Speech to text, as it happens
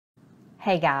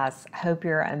Hey guys, hope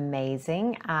you're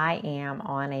amazing. I am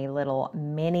on a little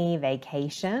mini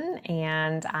vacation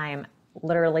and I'm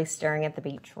literally staring at the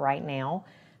beach right now.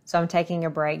 So I'm taking a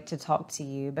break to talk to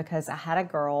you because I had a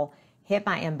girl hit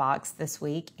my inbox this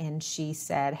week and she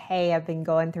said, hey, I've been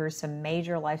going through some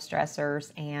major life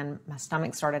stressors and my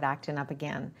stomach started acting up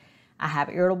again. I have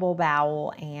irritable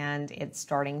bowel and it's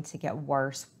starting to get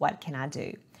worse. What can I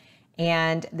do?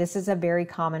 And this is a very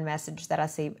common message that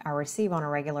I receive on a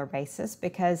regular basis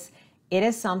because it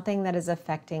is something that is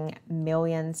affecting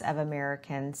millions of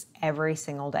Americans every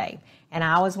single day. And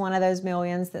I was one of those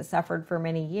millions that suffered for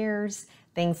many years.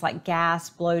 Things like gas,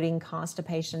 bloating,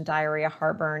 constipation, diarrhea,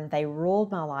 heartburn, they ruled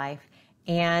my life.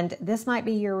 And this might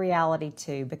be your reality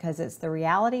too, because it's the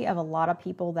reality of a lot of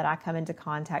people that I come into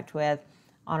contact with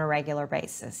on a regular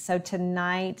basis. So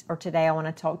tonight or today, I want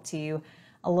to talk to you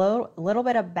a little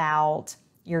bit about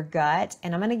your gut,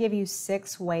 and I'm going to give you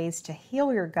 6 ways to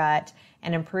heal your gut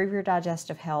and improve your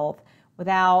digestive health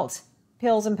without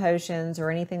pills and potions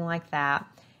or anything like that.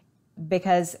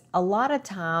 Because a lot of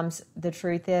times the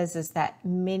truth is that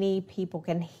many people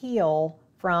can heal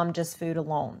from just food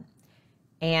alone.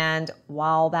 And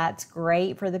while that's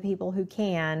great for the people who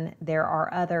can, there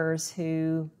are others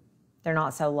who they're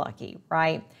not so lucky,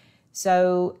 right?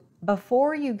 So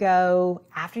before you go,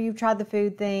 after you've tried the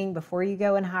food thing, before you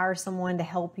go and hire someone to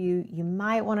help you, you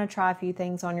might want to try a few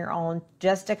things on your own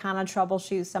just to kind of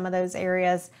troubleshoot some of those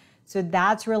areas. So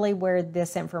that's really where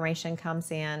this information comes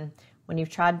in. When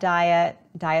you've tried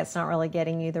diet's not really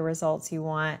getting you the results you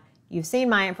want. You've seen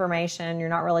my information, you're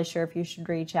not really sure if you should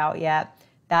reach out yet.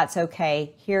 That's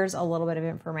okay. Here's a little bit of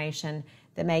information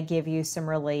that may give you some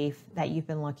relief that you've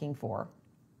been looking for.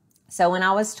 So when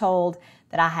I was told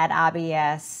that I had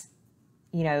IBS,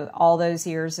 all those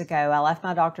years ago, I left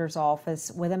my doctor's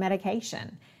office with a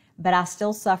medication, but I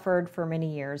still suffered for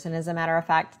many years. And as a matter of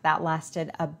fact, that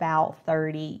lasted about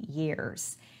 30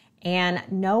 years. And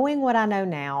knowing what I know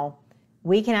now,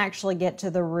 we can actually get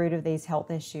to the root of these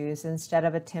health issues instead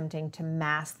of attempting to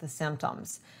mask the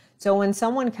symptoms. So when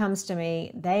someone comes to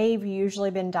me, they've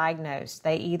usually been diagnosed.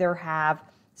 They either have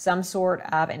some sort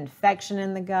of infection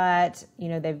in the gut,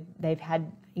 they've had,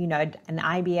 an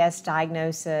IBS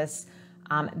diagnosis.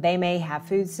 They may have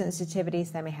food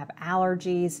sensitivities, they may have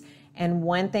allergies. And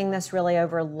one thing that's really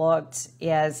overlooked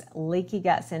is leaky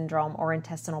gut syndrome or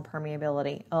intestinal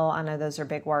permeability. Oh, I know those are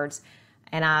big words.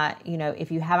 And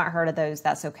if you haven't heard of those,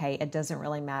 that's okay. It doesn't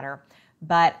really matter.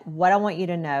 But what I want you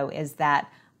to know is that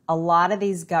a lot of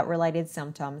these gut-related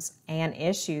symptoms and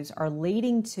issues are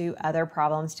leading to other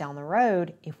problems down the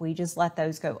road if we just let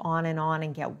those go on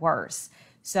and get worse.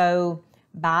 So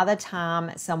by the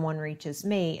time someone reaches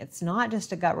me, it's not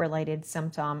just a gut-related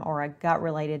symptom or a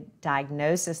gut-related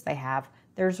diagnosis they have.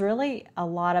 There's really a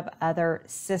lot of other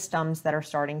systems that are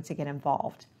starting to get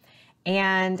involved.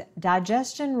 And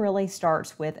digestion really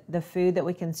starts with the food that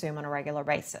we consume on a regular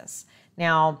basis.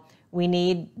 Now, we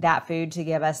need that food to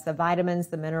give us the vitamins,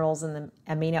 the minerals, and the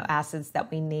amino acids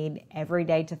that we need every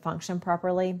day to function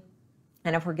properly.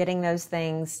 And if we're getting those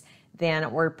things,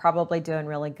 then we're probably doing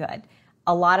really good.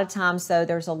 A lot of times, though,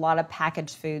 there's a lot of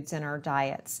packaged foods in our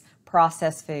diets,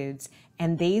 processed foods,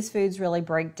 and these foods really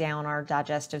break down our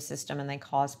digestive system and they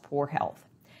cause poor health.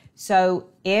 So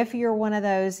if you're one of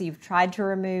those, you've tried to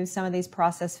remove some of these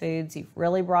processed foods, you've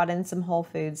really brought in some whole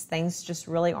foods, things just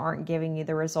really aren't giving you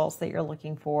the results that you're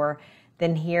looking for,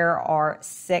 then here are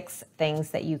 6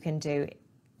 things that you can do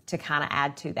to kind of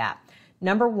add to that.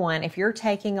 Number 1, if you're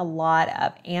taking a lot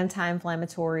of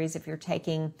anti-inflammatories, if you're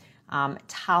taking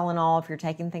Tylenol, if you're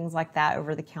taking things like that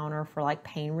over the counter for like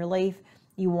pain relief,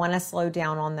 you want to slow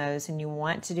down on those, and you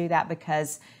want to do that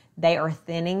because they are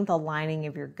thinning the lining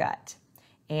of your gut.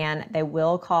 And they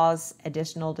will cause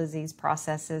additional disease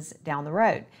processes down the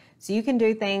road. So you can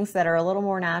do things that are a little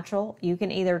more natural. You can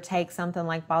either take something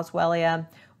like boswellia,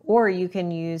 or you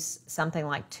can use something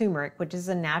like turmeric, which is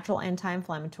a natural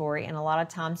anti-inflammatory. And a lot of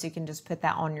times you can just put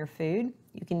that on your food.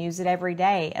 You can use it every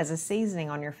day as a seasoning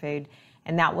on your food,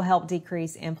 and that will help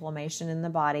decrease inflammation in the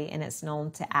body. And it's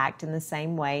known to act in the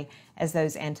same way as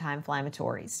those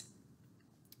anti-inflammatories.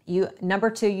 Number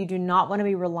 2, you do not want to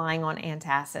be relying on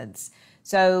antacids.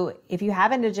 So if you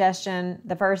have indigestion,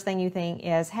 the first thing you think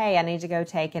is, hey, I need to go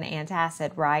take an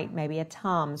antacid, right? Maybe a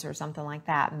Tums or something like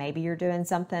that. Maybe you're doing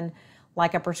something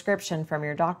like a prescription from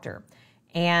your doctor.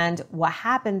 And what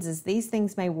happens is these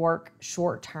things may work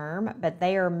short term, but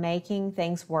they are making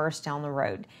things worse down the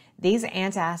road. These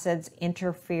antacids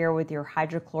interfere with your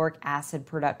hydrochloric acid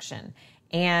production.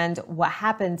 And what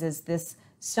happens is this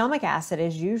stomach acid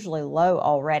is usually low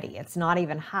already. It's not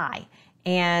even high.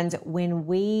 And when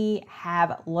we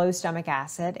have low stomach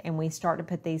acid and we start to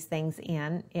put these things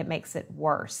in, it makes it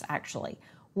worse, actually.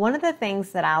 One of the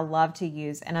things that I love to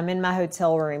use, and I'm in my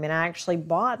hotel room, and I actually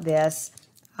bought this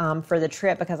for the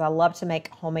trip because I love to make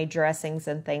homemade dressings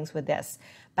and things with this.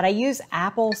 But I use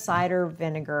apple cider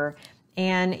vinegar,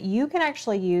 and you can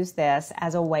actually use this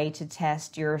as a way to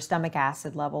test your stomach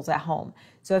acid levels at home.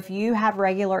 So if you have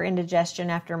regular indigestion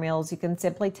after meals, you can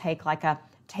simply take like a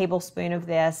tablespoon of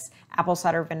this apple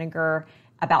cider vinegar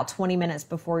about 20 minutes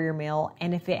before your meal.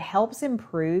 And if it helps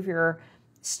improve your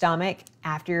stomach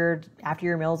after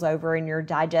your meal's over and you're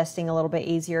digesting a little bit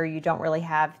easier, you don't really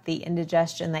have the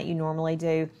indigestion that you normally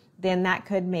do, then that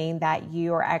could mean that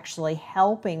you are actually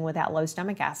helping with that low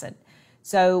stomach acid.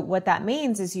 So what that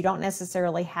means is you don't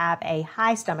necessarily have a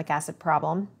high stomach acid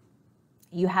problem,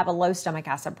 you have a low stomach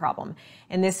acid problem.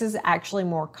 And this is actually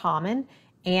more common.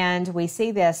 And we see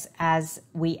this as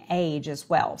we age as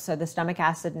well. So the stomach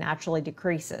acid naturally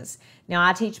decreases. Now,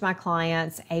 I teach my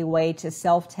clients a way to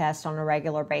self-test on a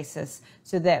regular basis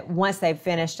so that once they've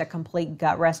finished a complete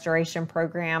gut restoration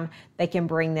program, they can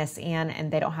bring this in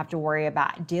and they don't have to worry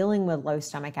about dealing with low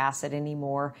stomach acid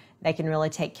anymore. They can really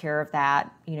take care of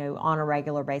that, on a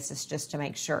regular basis just to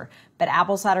make sure. But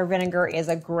apple cider vinegar is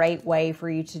a great way for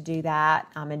you to do that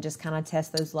and just kind of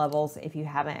test those levels if you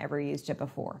haven't ever used it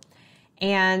before.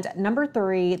 And number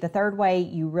 3, the third way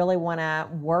you really want to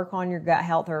work on your gut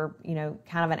health or, kind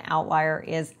of an outlier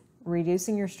is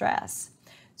reducing your stress.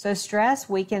 So stress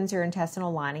weakens your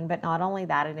intestinal lining, but not only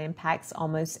that, it impacts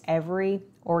almost every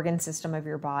organ system of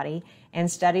your body.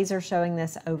 And studies are showing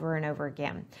this over and over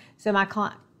again. So my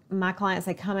clients,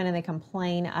 they come in and they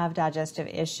complain of digestive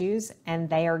issues and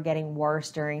they are getting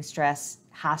worse during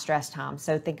high stress time.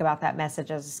 So think about that message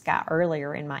I just got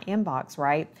earlier in my inbox,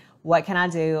 right? What can I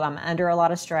do? I'm under a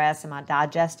lot of stress and my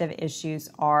digestive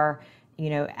issues are,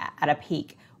 at a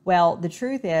peak. Well, the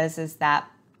truth is that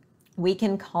we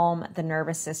can calm the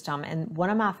nervous system. And one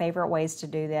of my favorite ways to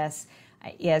do this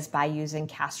is by using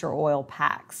castor oil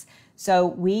packs. So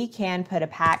we can put a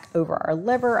pack over our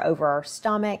liver, over our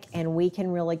stomach, and we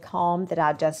can really calm the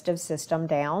digestive system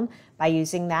down by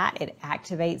using that. It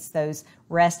activates those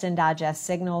rest and digest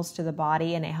signals to the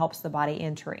body, and it helps the body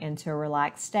enter into a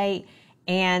relaxed state.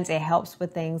 And it helps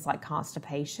with things like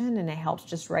constipation, and it helps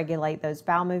just regulate those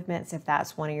bowel movements if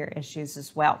that's one of your issues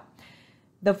as well.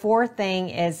 The fourth thing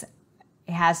is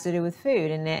it has to do with food,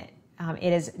 and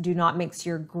it is do not mix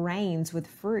your grains with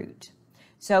fruit.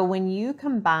 So when you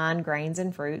combine grains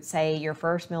and fruit, say your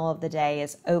first meal of the day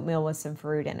is oatmeal with some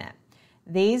fruit in it,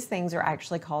 these things are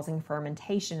actually causing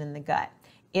fermentation in the gut.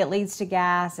 It leads to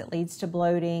gas, it leads to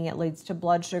bloating, it leads to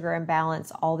blood sugar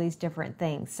imbalance, all these different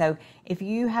things. So if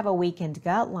you have a weakened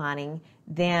gut lining,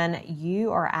 then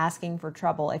you are asking for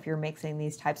trouble if you're mixing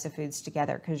these types of foods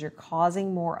together because you're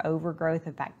causing more overgrowth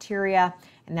of bacteria,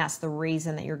 and that's the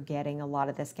reason that you're getting a lot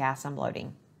of this gas and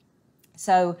bloating.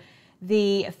 So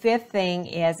the fifth thing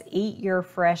is eat your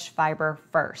fresh fiber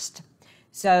first.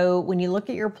 So when you look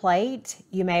at your plate,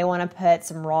 you may want to put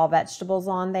some raw vegetables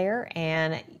on there.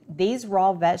 And these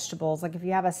raw vegetables, like if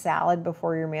you have a salad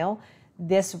before your meal,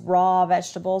 this raw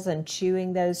vegetables and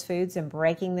chewing those foods and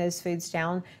breaking those foods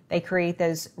down, they create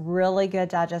those really good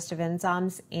digestive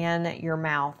enzymes in your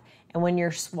mouth. And when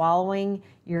you're swallowing,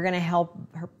 you're going to help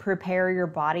prepare your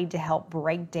body to help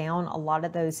break down a lot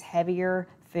of those heavier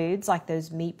foods like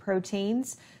those meat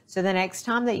proteins. So the next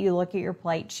time that you look at your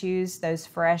plate, choose those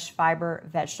fresh fiber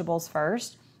vegetables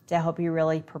first to help you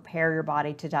really prepare your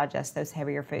body to digest those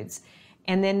heavier foods.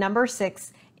 And then number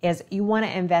 6 is you want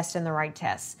to invest in the right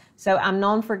tests. So I'm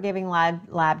known for giving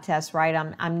lab tests, right?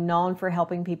 I'm known for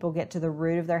helping people get to the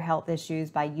root of their health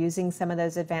issues by using some of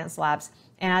those advanced labs.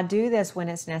 And I do this when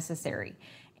it's necessary.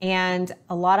 And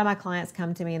a lot of my clients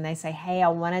come to me and they say, hey, I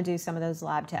want to do some of those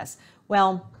lab tests.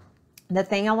 Well, the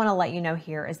thing I want to let you know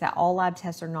here is that all lab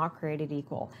tests are not created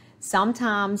equal.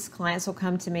 Sometimes clients will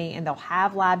come to me and they'll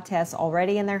have lab tests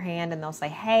already in their hand and they'll say,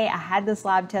 hey, I had this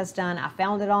lab test done. I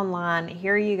found it online.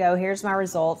 Here you go. Here's my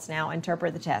results. Now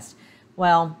interpret the test.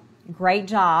 Well, great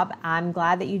job. I'm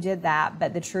glad that you did that.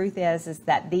 But the truth is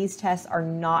that these tests are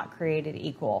not created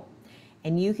equal.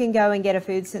 And you can go and get a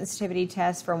food sensitivity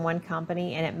test from one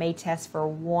company and it may test for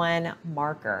one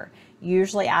marker,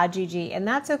 usually IgG, and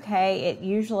that's okay. It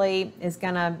usually is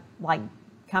going to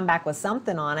come back with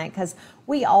something on it because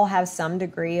we all have some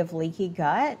degree of leaky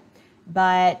gut,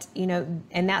 but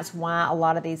and that's why a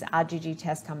lot of these IgG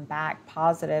tests come back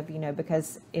positive,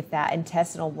 because if that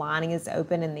intestinal lining is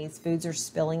open and these foods are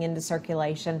spilling into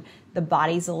circulation, the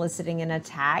body's eliciting an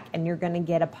attack and you're going to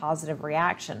get a positive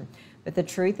reaction. But the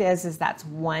truth is that's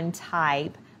one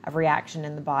type of reaction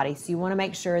in the body. So you want to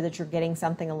make sure that you're getting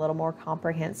something a little more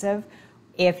comprehensive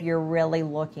if you're really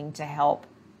looking to help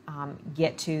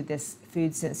get to this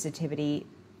food sensitivity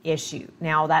issue.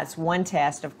 Now, that's one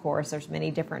test, of course. There's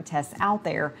many different tests out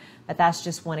there, but that's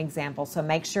just one example. So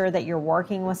make sure that you're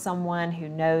working with someone who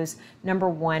knows, number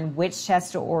one, which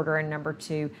test to order, and number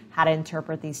two, how to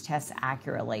interpret these tests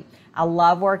accurately. I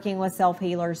love working with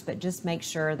self-healers, but just make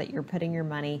sure that you're putting your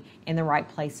money in the right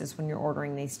places when you're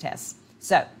ordering these tests.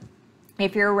 So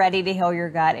if you're ready to heal your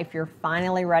gut, if you're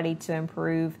finally ready to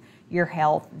improve your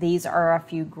health, these are a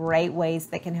few great ways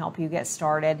that can help you get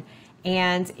started.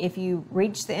 And if you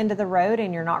reach the end of the road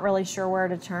and you're not really sure where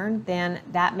to turn, then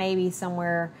that may be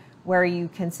somewhere where you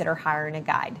consider hiring a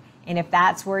guide. And if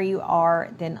that's where you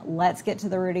are, then let's get to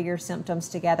the root of your symptoms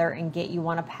together and get you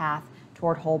on a path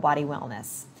toward whole body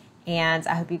wellness. And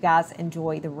I hope you guys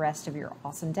enjoy the rest of your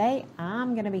awesome day.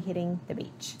 I'm going to be hitting the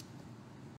beach.